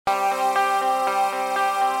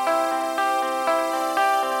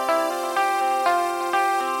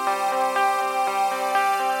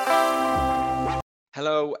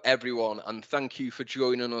Hello, everyone, and thank you for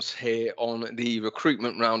joining us here on the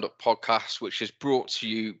Recruitment Roundup podcast, which is brought to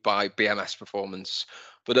you by BMS Performance.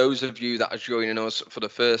 For those of you that are joining us for the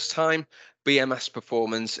first time, BMS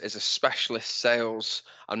Performance is a specialist sales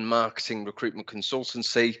and marketing recruitment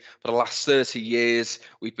consultancy. For the last 30 years,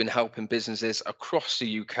 we've been helping businesses across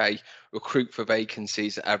the UK recruit for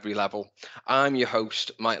vacancies at every level. I'm your host,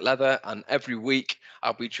 Mike Leather, and every week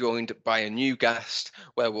I'll be joined by a new guest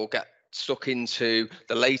where we'll get stuck into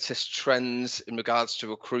the latest trends in regards to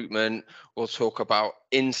recruitment. We'll talk about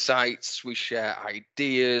insights, we share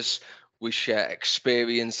ideas, we share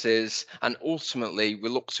experiences, and ultimately we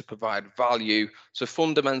look to provide value to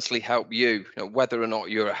fundamentally help you, whether or not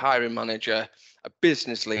you're a hiring manager, a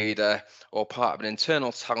business leader, or part of an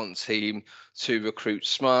internal talent team, to recruit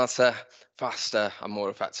smarter, faster, and more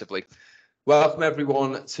effectively. Welcome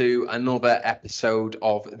everyone to another episode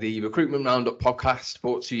of the Recruitment Roundup podcast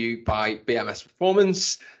brought to you by BMS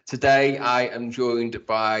Performance. Today I am joined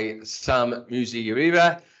by Sam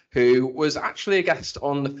Muziarira, who was actually a guest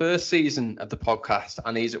on the first season of the podcast,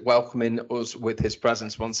 and he's welcoming us with his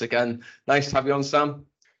presence once again. Nice to have you on, Sam.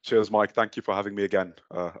 Cheers, Mike. Thank you for having me again.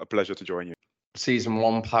 A pleasure to join you. Season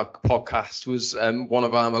 1 podcast was one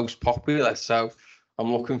of our most popular, so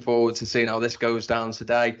I'm looking forward to seeing how this goes down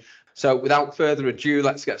today. So without further ado,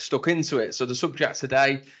 let's get stuck into it. So the subject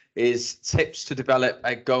today is tips to develop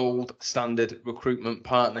a gold standard recruitment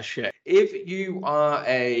partnership. If you are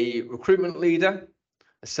a recruitment leader,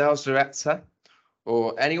 a sales director,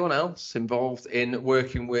 or anyone else involved in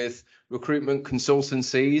working with recruitment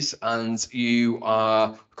consultancies, and you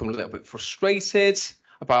are becoming a little bit frustrated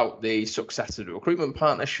about the success of the recruitment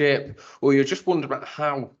partnership, or you're just wondering about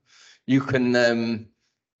how you can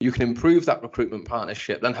improve that recruitment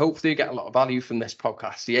partnership, then hopefully you get a lot of value from this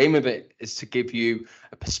podcast. The aim of it is to give you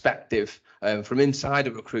a perspective from inside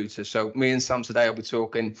a recruiter. So me and Sam today will be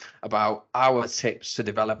talking about our tips to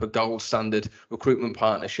develop a gold standard recruitment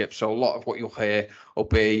partnership. So a lot of what you'll hear will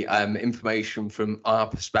be information from our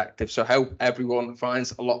perspective. So I hope everyone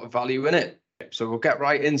finds a lot of value in it. So we'll get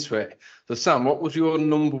right into it. So Sam, what was your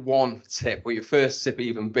number one tip, or your first tip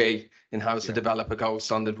even be, in how to develop a gold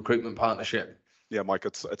standard recruitment partnership? Yeah, Mike,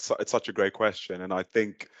 it's such a great question. And I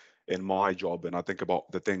think in my job, and I think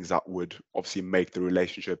about the things that would obviously make the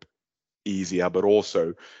relationship easier, but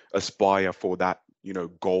also aspire for that,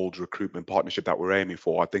 gold recruitment partnership that we're aiming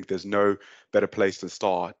for. I think there's no better place to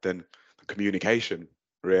start than communication,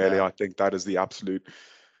 really. Yeah. I think that is the absolute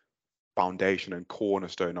foundation and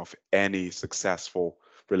cornerstone of any successful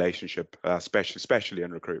relationship, especially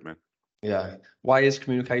in recruitment. Yeah. Why is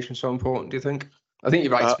communication so important, do you think? I think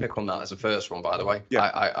you're right to pick on that as the first one, by the way. Yeah,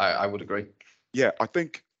 I would agree. Yeah, I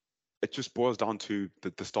think it just boils down to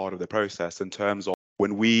the start of the process in terms of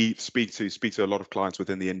when we speak to a lot of clients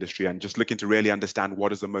within the industry and just looking to really understand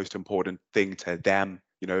what is the most important thing to them,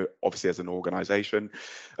 obviously as an organization.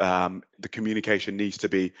 The communication needs to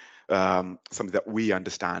be something that we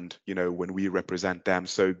understand, when we represent them.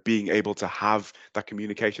 So being able to have that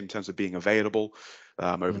communication in terms of being available,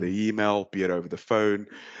 over the email, be it over the phone,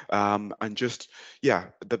 and just,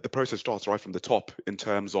 the process starts right from the top in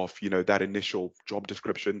terms of, that initial job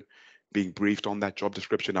description, being briefed on that job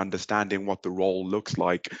description, understanding what the role looks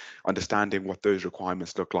like, understanding what those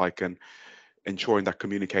requirements look like, and ensuring that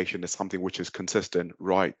communication is something which is consistent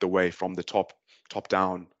right the way from the top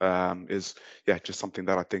down, is just something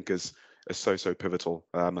that I think is so pivotal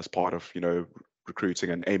as part of, recruiting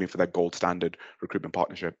and aiming for that gold standard recruitment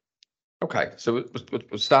partnership. Okay, so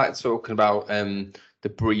we'll start talking about the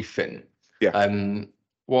briefing. Yeah.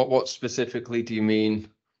 What specifically do you mean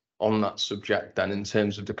on that subject then, in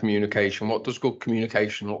terms of the communication? What does good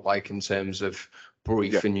communication look like in terms of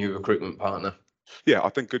briefing your recruitment partner? Yeah, I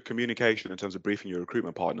think good communication in terms of briefing your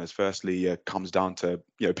recruitment partners, firstly, comes down to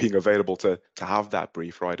being available to have that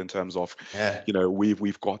brief, right? In terms of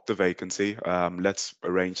we've got the vacancy. Let's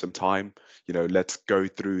arrange some time. Let's go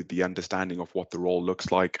through the understanding of what the role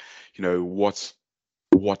looks like.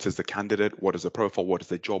 What is the candidate? What is the profile? What is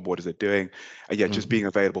the job? What is it doing? And just being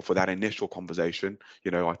available for that initial conversation.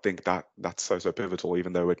 I think that's so pivotal,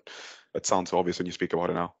 even though it sounds so obvious when you speak about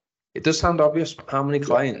it now. It does sound obvious. How many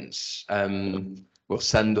clients will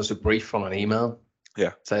send us a brief on an email?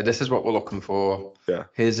 Yeah. So this is what we're looking for. Yeah.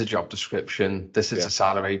 Here's a job description. This is the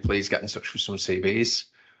salary. Please get in touch with some CVs.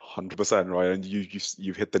 100%, right? And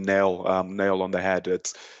you've hit the nail on the head.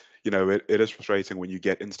 It's it is frustrating when you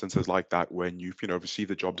get instances like that, when you've,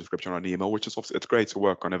 received the job description on email, which is obviously, it's great to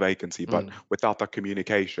work on a vacancy, but without that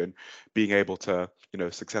communication, being able to,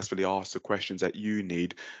 successfully ask the questions that you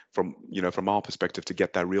need from, from our perspective, to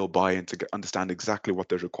get that real buy-in, to understand exactly what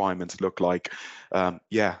those requirements look like.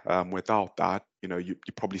 Without that, you're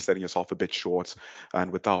probably setting yourself a bit short,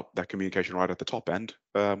 and without that communication right at the top end,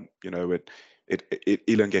 it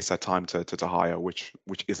elongates that time to hire, which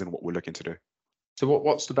isn't what we're looking to do. So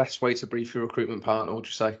what's the best way to brief your recruitment partner, would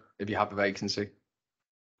you say, if you have a vacancy?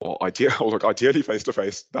 Well, ideally face to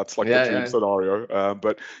face. That's like the dream scenario.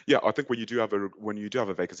 But yeah, I think when you do have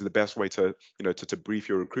a vacancy, the best way to to brief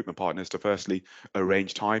your recruitment partner is to firstly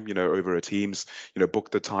arrange time, over a Teams,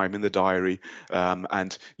 book the time in the diary,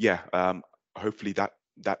 and hopefully that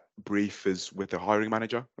brief is with the hiring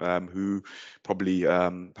manager, who probably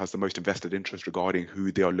has the most invested interest regarding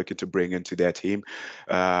who they are looking to bring into their team,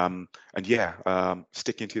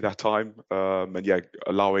 sticking to that time,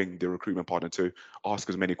 allowing the recruitment partner to ask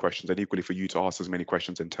as many questions, and equally for you to ask as many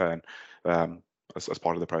questions in turn, as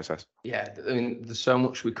part of the process. Yeah, I mean, there's so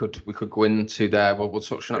much we could go into there. Well, we'll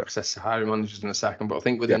touch on access to hiring managers in a second, but I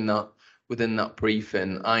think within that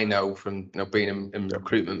briefing, I know from being in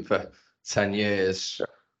recruitment for 10 years,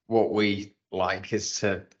 what we like is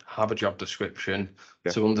to have a job description,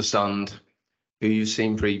 to understand who you've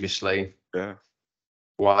seen previously,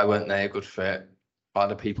 why weren't they a good fit, why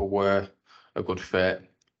the people were a good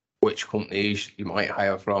fit, which companies you might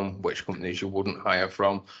hire from, which companies you wouldn't hire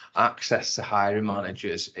from. Access to hiring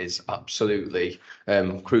managers is absolutely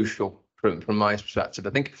crucial from my perspective.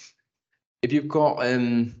 I think if you've got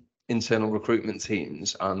internal recruitment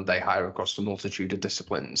teams and they hire across a multitude of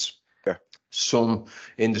disciplines, some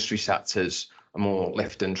industry sectors are more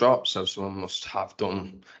lift and drop, so someone must have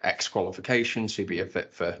done X qualifications to be a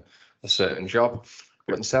fit for a certain job.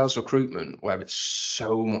 But in sales recruitment, where it's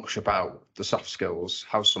so much about the soft skills,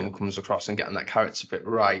 how someone comes across and getting that character fit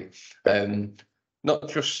right, not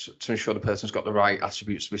just to ensure the person's got the right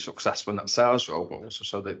attributes to be successful in that sales role, but also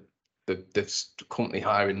so that the company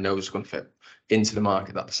hiring knows going to fit into the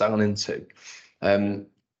market that they're selling into.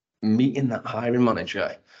 Meeting that hiring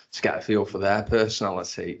manager to get a feel for their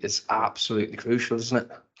personality is absolutely crucial, isn't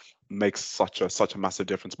it? Makes such a massive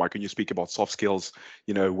difference, Mike. When you speak about soft skills,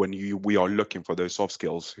 when we are looking for those soft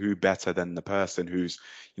skills, who better than the person who's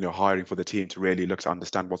hiring for the team to really look to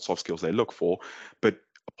understand what soft skills they look for. But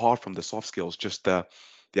apart from the soft skills, just the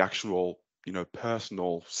actual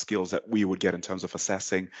personal skills that we would get in terms of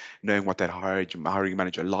assessing, knowing what that hiring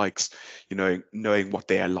manager likes, knowing what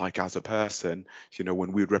they are like as a person,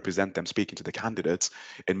 when we would represent them speaking to the candidates,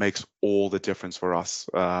 it makes all the difference for us.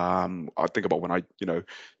 I think about when I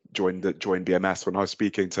joined BMS, when I was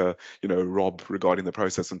speaking to Rob regarding the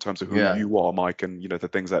process in terms of who you are, Mike, and the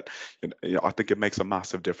things that I think it makes a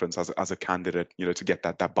massive difference as a candidate, to get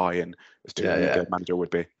that buy-in as to who the manager would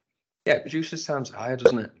be. Yeah, it reduces times higher,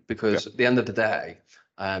 doesn't it? Because at the end of the day,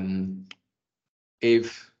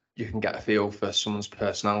 if you can get a feel for someone's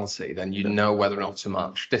personality, then you know whether or not to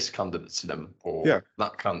match this candidate to them or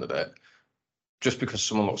that candidate. Just because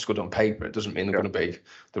someone looks good on paper, it doesn't mean they're going to be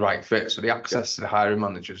the right fit. So the access to the hiring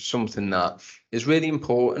manager is something that is really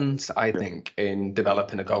important, I think, in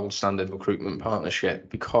developing a gold standard recruitment partnership,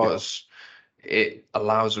 because it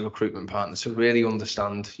allows a recruitment partner to really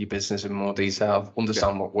understand your business in more detail,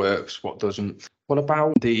 understand what works, what doesn't. What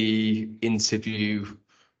about the interview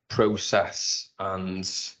process and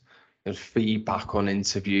feedback on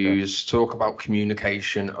interviews? Talk about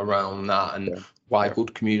communication around that and why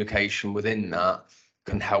good communication within that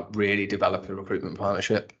can help really develop a recruitment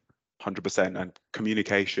partnership. 100%. And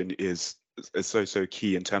communication is so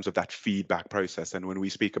key in terms of that feedback process. And when we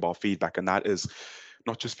speak about feedback, and that is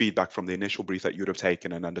not just feedback from the initial brief that you'd have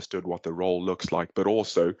taken and understood what the role looks like, but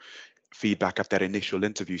also feedback at that initial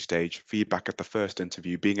interview stage, feedback at the first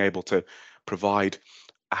interview, being able to provide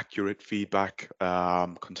accurate feedback,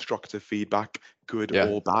 constructive feedback, good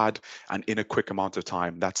or bad, and in a quick amount of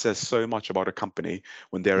time. That says so much about a company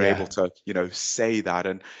when they're able to, say that.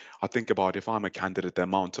 And I think about, if I'm a candidate, the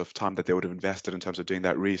amount of time that they would have invested in terms of doing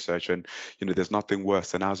that research. And, there's nothing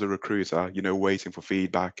worse than, as a recruiter, waiting for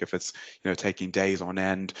feedback, if it's, taking days on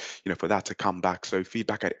end, for that to come back. So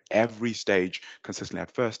feedback at every stage, consistently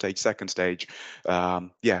at first stage, second stage,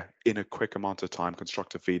 in a quick amount of time,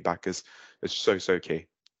 constructive feedback is so key.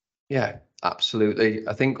 Yeah, absolutely.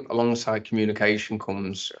 I think alongside communication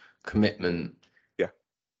comes commitment. Yeah.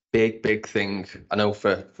 Big thing. I know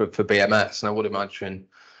for BMS, and I would imagine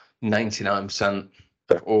 99%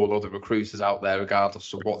 of all other recruiters out there,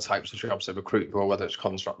 regardless of what types of jobs they recruit for, whether it's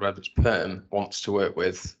contract, whether it's perm, wants to work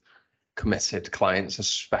with committed clients,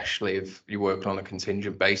 especially if you're working on a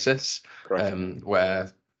contingent basis,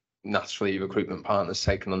 where naturally your recruitment partner's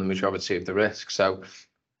taken on the majority of the risk. So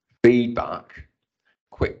feedback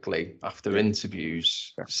quickly after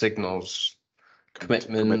interviews, signals,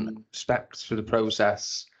 commitment, respect for the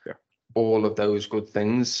process, all of those good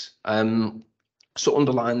things. So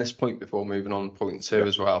underline this point before moving on to point two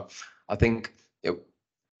as well. I think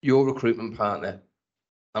your recruitment partner,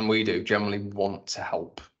 and we do, generally want to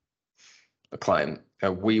help the client.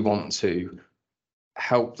 We want to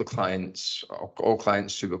help the clients, or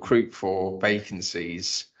clients, to recruit for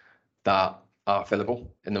vacancies that are fillable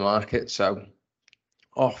in the market. So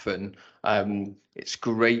often it's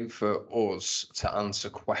great for us to answer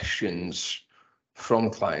questions from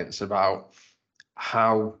clients about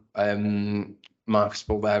how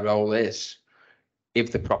marketable their role is,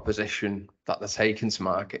 if the proposition that they're taking to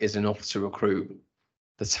market is enough to recruit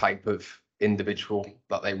the type of individual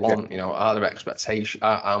that they want. Are their expectations,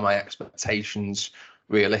 are my expectations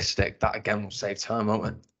realistic? That again will save time, won't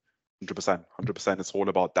it? 100%. It's all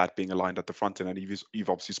about that being aligned at the front end. And you've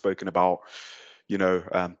obviously spoken about,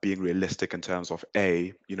 being realistic in terms of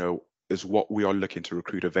is what we are looking to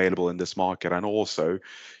recruit available in this market, and also,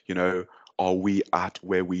 are we at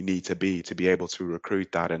where we need to be able to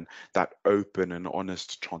recruit that? And that open and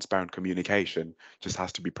honest, transparent communication just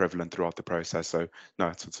has to be prevalent throughout the process. So no,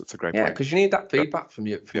 it's a great point. Yeah, because you need that feedback from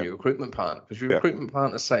your recruitment partner, because your recruitment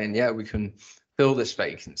partner's saying, yeah, we can fill this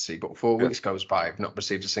vacancy, but 4 weeks goes by, I've not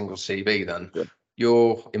received a single CV. Then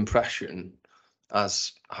your impression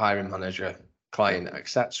as hiring manager, client,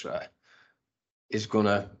 etc., is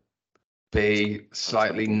gonna be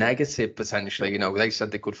slightly negative potentially. They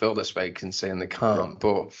said they could fill this vacancy and they can't,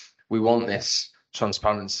 but we want this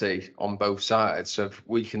transparency on both sides. So if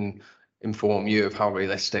we can inform you of how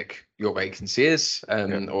realistic your vacancy is,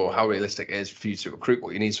 or how realistic it is for you to recruit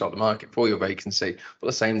what you need throughout the market for your vacancy, but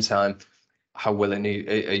at the same time, how willing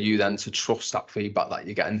are you then to trust that feedback that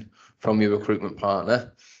you're getting from your recruitment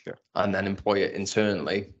partner, and then employ it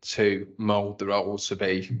internally to mold the role to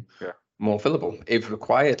be more fillable if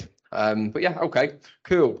required. But yeah, okay,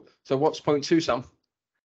 cool. So what's point two, Sam?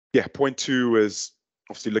 Yeah, point two is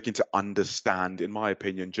obviously looking to understand, in my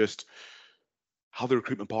opinion, just how the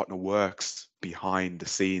recruitment partner works behind the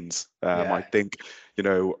scenes. I think,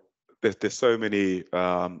 there's so many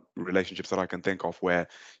relationships that I can think of where,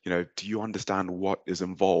 do you understand what is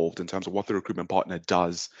involved in terms of what the recruitment partner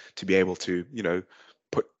does to be able to,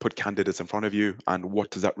 put candidates in front of you, and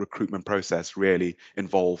what does that recruitment process really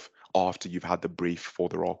involve after you've had the brief for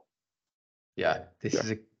the role? Yeah, this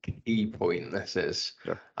is a key point. This is,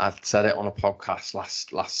 I said it on a podcast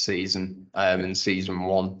last season, in season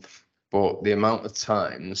 1, but the amount of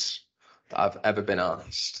times that I've ever been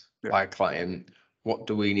asked by a client, what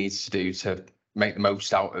do we need to do to make the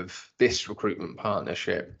most out of this recruitment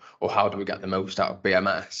partnership, or how do we get the most out of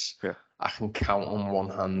BMS? I can count on one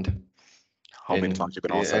hand how many times you've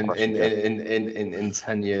been asked that question in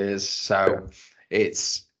 10 years. So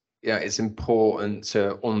it's important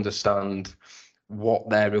to understand what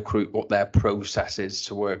their process is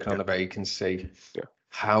to work on a vacancy.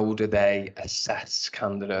 How do they assess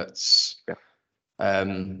candidates?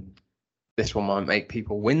 This one might make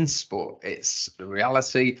people wince, but it's the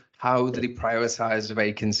reality. How do they prioritize the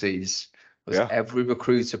vacancies? Because every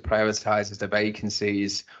recruiter prioritizes the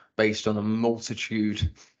vacancies based on a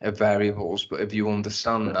multitude of variables. But if you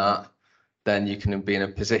understand that, then you can be in a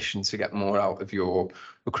position to get more out of your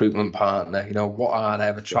recruitment partner. What are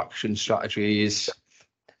their attraction strategies?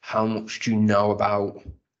 How much do you know about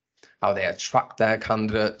how they attract their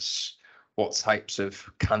candidates? What types of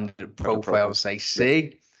candidate profiles they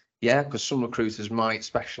see? Because some recruiters might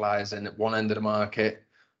specialize in at one end of the market.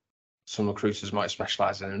 Some recruiters might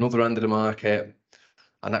specialize in another end of the market.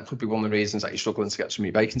 And that could be one of the reasons that you're struggling to get some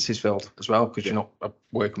of your vacancies filled as well, because you're not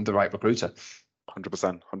working with the right recruiter.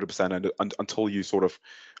 100%. And until you sort of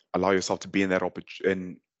allow yourself to be in that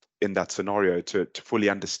in that scenario, to fully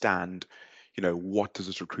understand, what does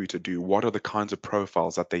this recruiter do? What are the kinds of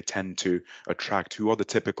profiles that they tend to attract? Who are the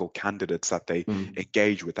typical candidates that they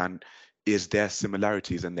engage with? And is there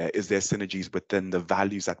similarities in there? Is there synergies within the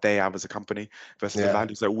values that they have as a company versus the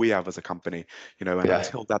values that we have as a company?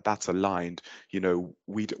 Until that's aligned,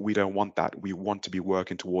 we don't want that. We want to be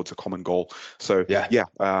working towards a common goal. So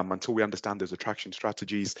until we understand those attraction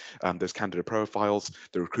strategies, those candidate profiles,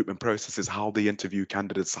 the recruitment processes, how they interview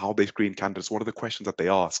candidates, how they screen candidates, what are the questions that they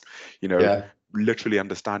ask, literally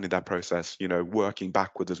understanding that process, working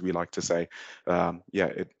backwards, as we like to say,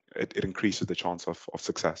 it increases the chance of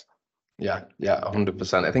success. Yeah,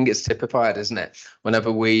 100%. I think it's typified, isn't it?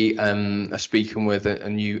 Whenever we are speaking with a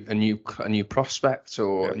new prospect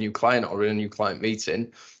or a new client or in a new client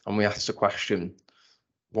meeting, and we ask the question,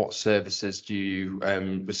 what services do you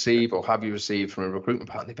receive or have you received from a recruitment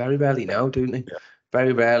partner? They very rarely know, don't they? Yeah.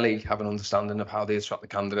 Very rarely have an understanding of how they attract the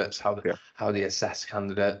candidates, how they assess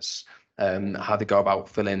candidates, how they go about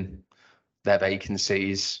filling their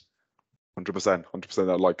vacancies. 100%,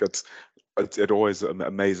 100%. Like it always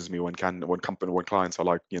amazes me when clients are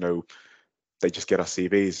like, they just get us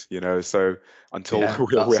CVs, So until That's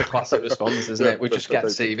the classic response, isn't it? We just get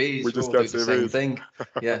CVs. We just all get do CVs. the same thing.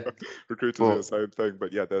 Yeah. Recruiters do the same thing,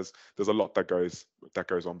 but yeah, there's a lot that goes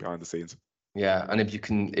on behind the scenes. Yeah, and if you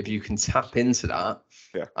can tap into that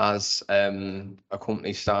as a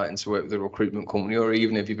company starting to work with a recruitment company, or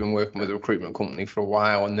even if you've been working with a recruitment company for a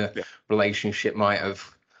while and the relationship might have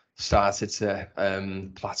started to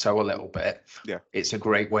plateau a little bit, it's a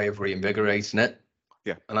great way of reinvigorating it.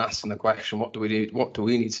 Yeah. And asking the question, what do we do? What do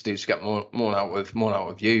we need to do to get more out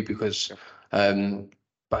of you? Because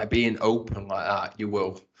by being open like that, you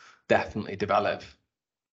will definitely develop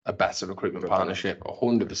a better recruitment partnership.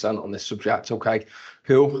 100% on this subject. Okay,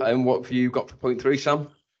 cool. And what have you got for point 3, Sam?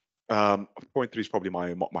 Point 3 is probably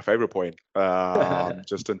my favorite point.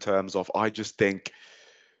 Just in terms of, I just think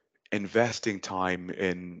investing time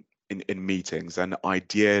in meetings, and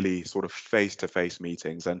ideally sort of face-to-face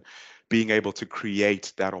meetings, and being able to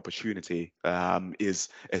create that opportunity is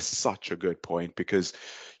such a good point, because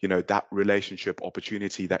that relationship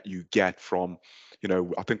opportunity that you get from,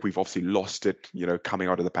 I think we've obviously lost it, coming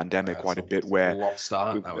out of the pandemic quite a bit, where lost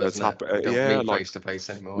art now, isn't it? We don't meet face to face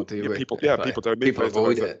anymore, do we? People don't meet face to face.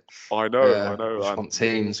 Avoid it. I know. Just want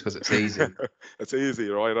Teams because it's easy. It's easy,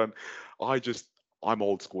 right? And I'm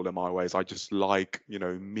old school in my ways. I just like,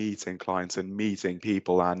 meeting clients and meeting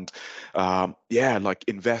people, and like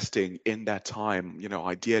investing in that time,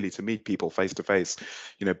 ideally to meet people face to face,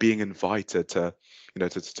 being invited to,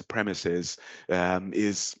 to premises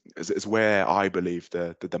is where I believe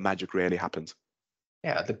the magic really happens.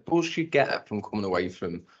 Yeah, the buzz you get from coming away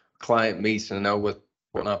from client meeting, I know we're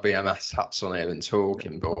putting our BMS hats on here and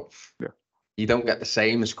talking, but you don't get the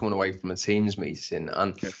same as coming away from a Teams meeting.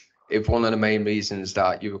 And if one of the main reasons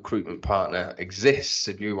that your recruitment partner exists,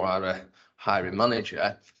 if you are a hiring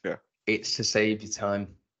manager, it's to save you time.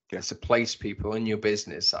 It's to place people in your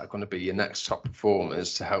business that are going to be your next top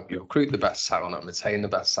performers, to help you recruit the best talent and retain the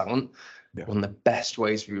best talent. One of the best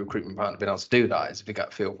ways for your recruitment partner being able to do that is if you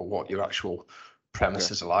get a feel for what your actual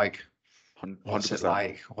premises are like. 100%. What's it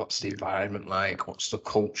like? What's the environment like? What's the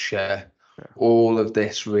culture? All of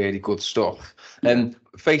this really good stuff. And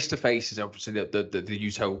face to face is obviously the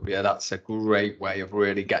utopia. That's a great way of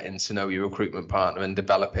really getting to know your recruitment partner and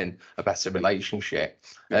developing a better relationship.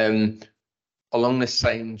 Along this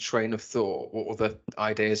same train of thought, what other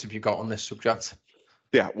ideas have you got on this subject?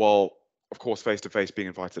 Yeah, well, of course, face to face, being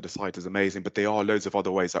invited to site is amazing, but there are loads of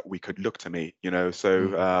other ways that we could look to meet.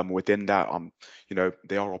 So within that,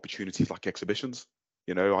 there are opportunities like exhibitions.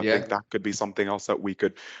 I think that could be something else that we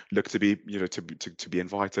could look to be, to be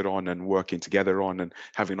invited on and working together on, and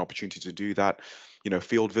having an opportunity to do that.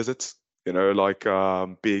 Field visits, like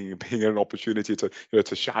being an opportunity to,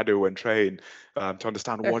 to shadow and train, to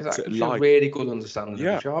understand what's it like. A really good understanding of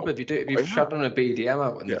the job. If you're shadowing a BDM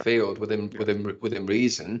out in the field within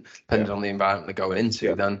reason, depending on the environment they're going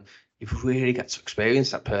into, then you really get to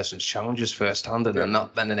experience that person's challenges firsthand, and then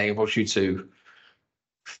that then enables you to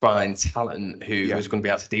find talent who is going to be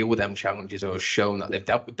able to deal with them challenges, or has shown that they've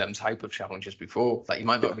dealt with them type of challenges before that you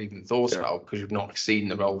might not have even thought about because you've not seen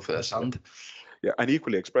the role firsthand. Yeah, and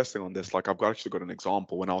equally expressing on this, like I've actually got an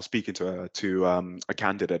example when I was speaking to a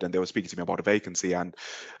candidate, and they were speaking to me about a vacancy, and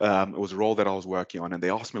it was a role that I was working on, and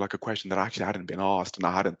they asked me like a question that I actually hadn't been asked and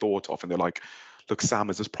I hadn't thought of, and they're like, "Look, Sam,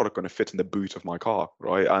 is this product going to fit in the boot of my car?"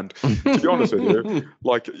 Right? And to be honest with you,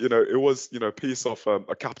 like it was a piece of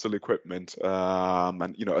a capital equipment,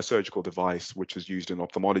 and a surgical device which is used in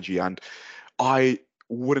ophthalmology, and I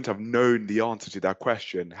wouldn't have known the answer to that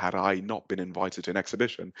question had I not been invited to an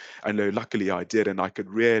exhibition. And luckily I did, and I could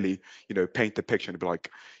really, paint the picture and be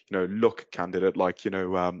like, look, candidate, like,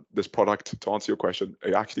 this product, to answer your question,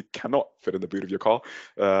 it actually cannot fit in the boot of your car.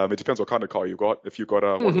 It depends what kind of car you got. If you got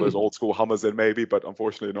one of those old school Hummers, then maybe, but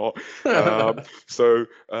unfortunately not.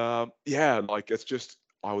 Like it's just,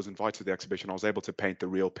 I was invited to the exhibition. I was able to paint the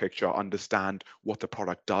real picture, understand what the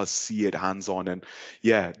product does, see it hands-on, and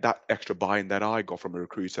that extra buy-in that I got from a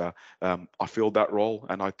recruiter, I filled that role.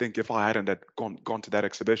 And I think if I hadn't gone to that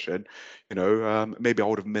exhibition, maybe I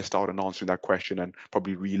would have missed out on answering that question and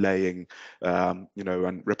probably relaying, and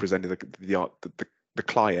representing the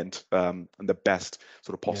client in the best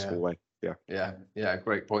sort of possible way. Yeah,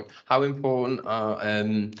 great point. How important are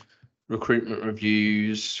recruitment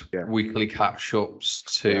reviews, Yeah. weekly catch-ups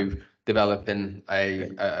to developing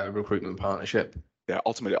a recruitment partnership? Yeah,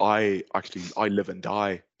 ultimately, I live and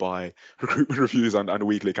die by recruitment reviews and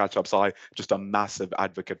weekly catch-ups. I just a massive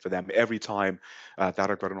advocate for them. Every time that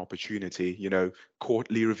I've got an opportunity,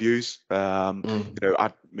 quarterly reviews,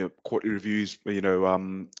 quarterly reviews,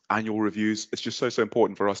 annual reviews. It's just so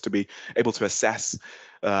important for us to be able to assess,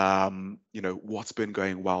 what's been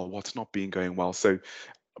going well, what's not been going well. So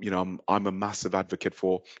I'm a massive advocate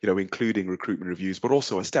for including recruitment reviews, but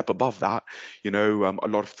also a step above that. A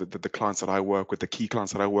lot of the clients that I work with, the key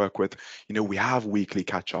clients that I work with, we have weekly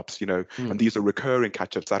catch-ups, and these are recurring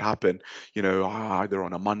catch-ups that happen, either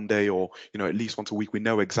on a Monday or at least once a week. We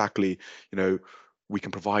know exactly, we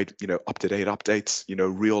can provide up-to-date updates,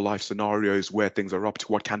 real life scenarios where things are up to,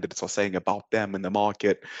 what candidates are saying about them in the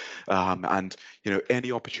market, and any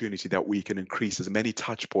opportunity that we can increase as many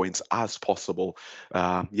touch points as possible.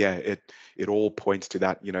 It all points to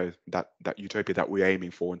that that utopia that we're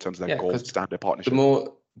aiming for in terms of that gold standard partnership.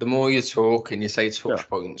 The more you talk and you say touch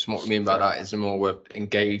points, and what we mean by that is the more we're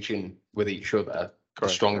engaging with each other, the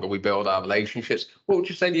stronger we build our relationships. What would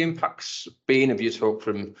you say the impact's been if you talk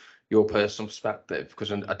from your personal perspective?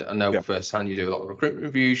 Because I know firsthand you do a lot of recruitment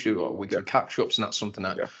reviews, you do a lot of weekly catch-ups, and that's something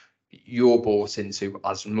that you're bought into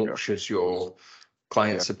as much as your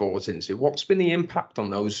clients are bought into. What's been the impact on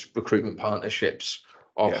those recruitment partnerships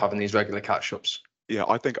of having these regular catch-ups? Yeah,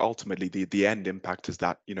 I think ultimately the end impact is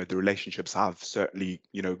that the relationships have certainly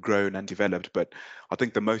grown and developed. But I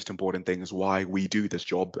think the most important thing is why we do this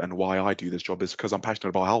job and why I do this job is because I'm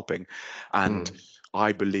passionate about helping, and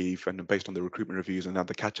I believe, and based on the recruitment reviews and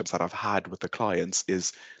the catch-ups that I've had with the clients,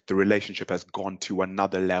 is the relationship has gone to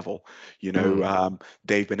another level.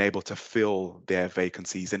 They've been able to fill their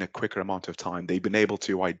vacancies in a quicker amount of time. They've been able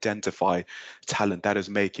to identify talent that is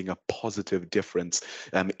making a positive difference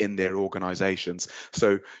in their organizations.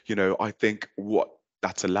 So, I think what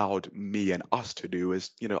that's allowed me and us to do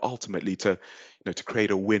is, ultimately to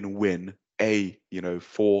create a win-win,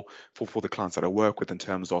 for the clients that I work with in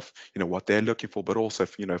terms of, what they're looking for, but also,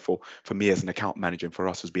 for me as an account manager and for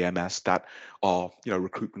us as BMS, that our,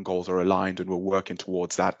 recruitment goals are aligned and we're working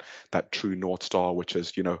towards that true North Star, which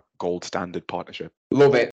is, gold standard partnership.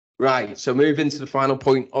 Love it. Right. So moving to the final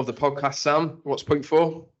point of the podcast, Sam, what's point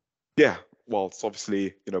 4? Yeah. Well, it's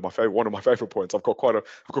obviously, one of my favorite points. I've got quite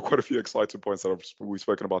a few exciting points that we've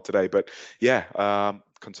spoken about today. But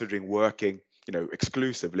considering working,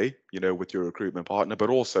 exclusively, with your recruitment partner, but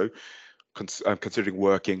also considering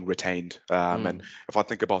working retained. And if I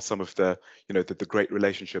think about some of the, the great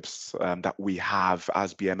relationships that we have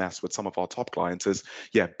as BMS with some of our top clients, is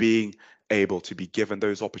being able to be given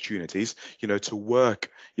those opportunities, to work,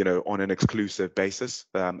 on an exclusive basis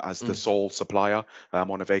as the sole supplier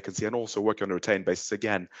on a vacancy, and also working on a retained basis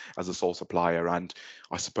again as a sole supplier. And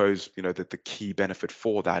I suppose, that the key benefit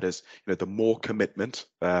for that is, the more commitment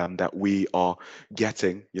that we are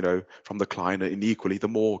getting, from the client, and equally the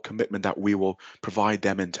more commitment that we will provide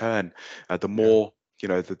them in turn, the more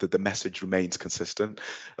the message remains consistent,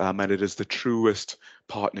 and it is the truest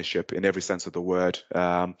partnership in every sense of the word,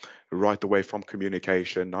 right the way from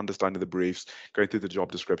communication, understanding the briefs, going through the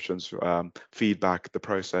job descriptions, feedback, the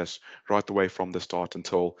process, right the way from the start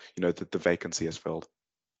until the vacancy is filled.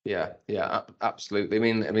 Yeah, absolutely.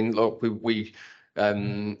 I mean, look, we're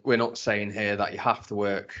not saying here that you have to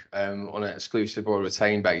work on an exclusive or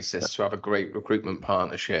retained basis to have a great recruitment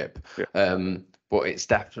partnership. But it's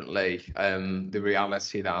definitely the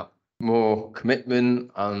reality that more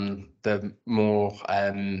commitment and the more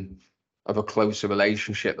of a closer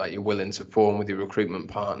relationship that you're willing to form with your recruitment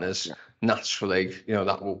partners, naturally,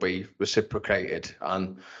 that will be reciprocated,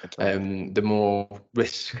 and the more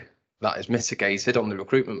risk that is mitigated on the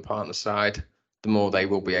recruitment partner side, the more they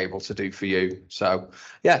will be able to do for you. So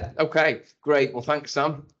okay, great. Well, thanks,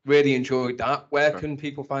 Sam. Really enjoyed that. Where can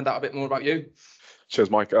people find out a bit more about you? Cheers,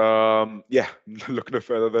 Mike. Look no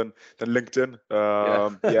further than LinkedIn.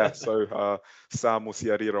 So Sam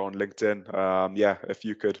Musiarira on LinkedIn. If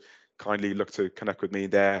you could kindly look to connect with me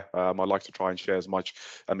there. I'd like to try and share as much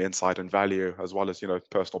insight and value, as well as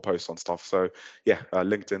personal posts on stuff. So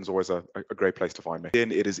LinkedIn's always a great place to find me.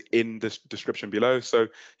 It is in the description below. So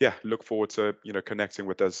look forward to connecting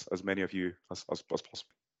with as many of you as possible.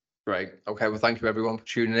 Great. Okay. Well, thank you everyone for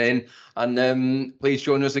tuning in, and please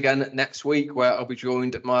join us again next week, where I'll be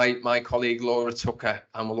joined by my colleague Laura Tucker,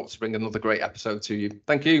 and we'll look to bring another great episode to you.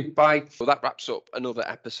 Thank you. Bye. Well, that wraps up another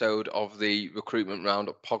episode of the Recruitment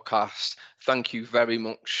Roundup podcast. Thank you very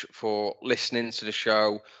much for listening to the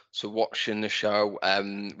show, to watching the show.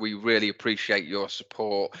 We really appreciate your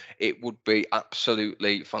support. It would be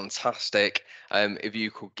absolutely fantastic if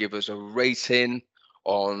you could give us a rating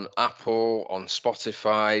on Apple, on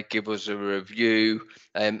Spotify, give us a review.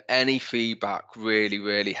 Any feedback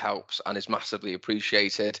really helps and is massively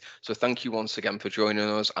appreciated. So thank you once again for joining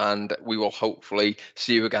us, and we will hopefully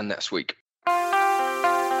see you again next week.